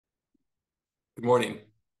Good morning,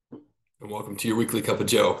 and welcome to your weekly cup of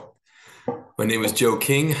Joe. My name is Joe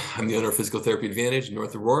King. I'm the owner of Physical Therapy Advantage in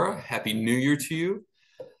North Aurora. Happy New Year to you.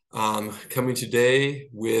 Coming today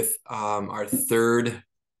with our third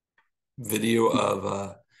video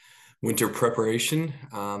of winter preparation.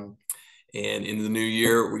 And in the new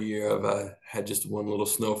year, we have had just one little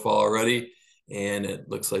snowfall already, and it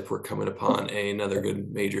looks like we're coming upon another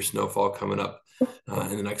good major snowfall coming up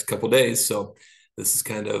in the next couple days. So this is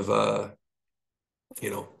kind of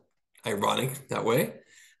ironic that way.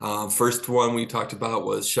 First one we talked about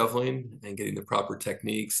was shoveling and getting the proper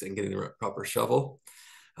techniques and getting the proper shovel.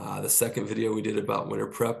 The second video we did about winter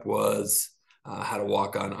prep was how to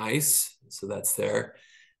walk on ice. So that's there.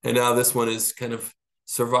 And now this one is kind of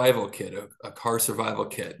survival kit, a car survival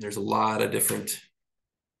kit. There's a lot of different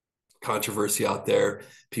controversy out there.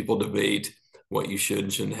 People debate what you should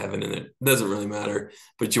and shouldn't have in it. It doesn't really matter,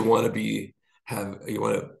 but you want to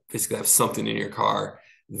basically have something in your car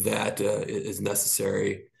that is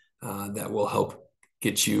necessary, that will help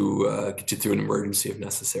get you through an emergency if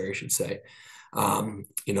necessary, I should say.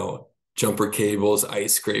 Jumper cables,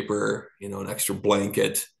 ice scraper, an extra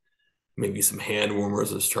blanket, maybe some hand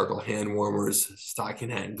warmers, those charcoal hand warmers, stocking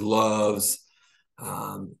hat and gloves.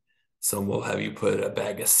 Some will have you put a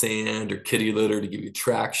bag of sand or kitty litter to give you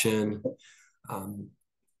traction,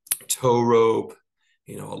 tow rope,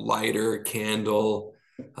 a lighter, candle,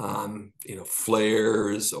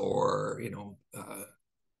 flares or,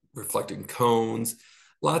 reflecting cones.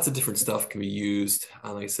 Lots of different stuff can be used.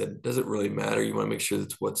 Like I said, it doesn't really matter. You want to make sure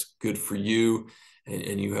that's what's good for you,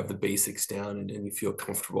 and you have the basics down and you feel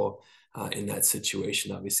comfortable in that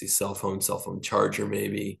situation. Obviously, cell phone charger,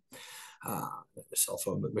 maybe a cell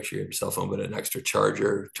phone, but make sure you have your cell phone, but an extra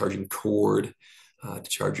charging cord to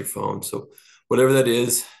charge your phone. So whatever that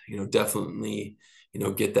is, definitely,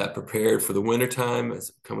 get that prepared for the wintertime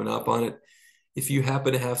as coming up on it. If you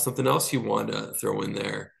happen to have something else you want to throw in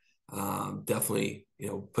there, definitely,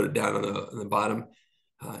 put it down on the bottom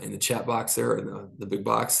in the chat box there, in the big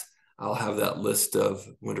box. I'll have that list of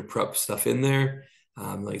winter prep stuff in there.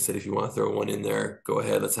 Like I said, if you want to throw one in there, go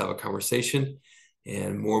ahead. Let's have a conversation.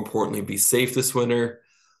 And more importantly, be safe this winter.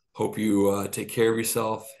 Hope you take care of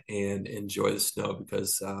yourself and enjoy the snow,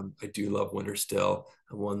 because I do love winter still.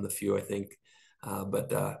 I'm one of the few, I think.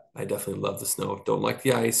 But I definitely love the snow. Don't like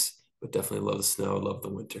the ice, but definitely love the snow. Love the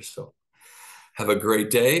winter. So have a great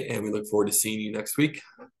day, and we look forward to seeing you next week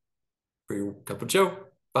for your cup of Joe.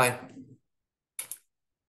 Bye.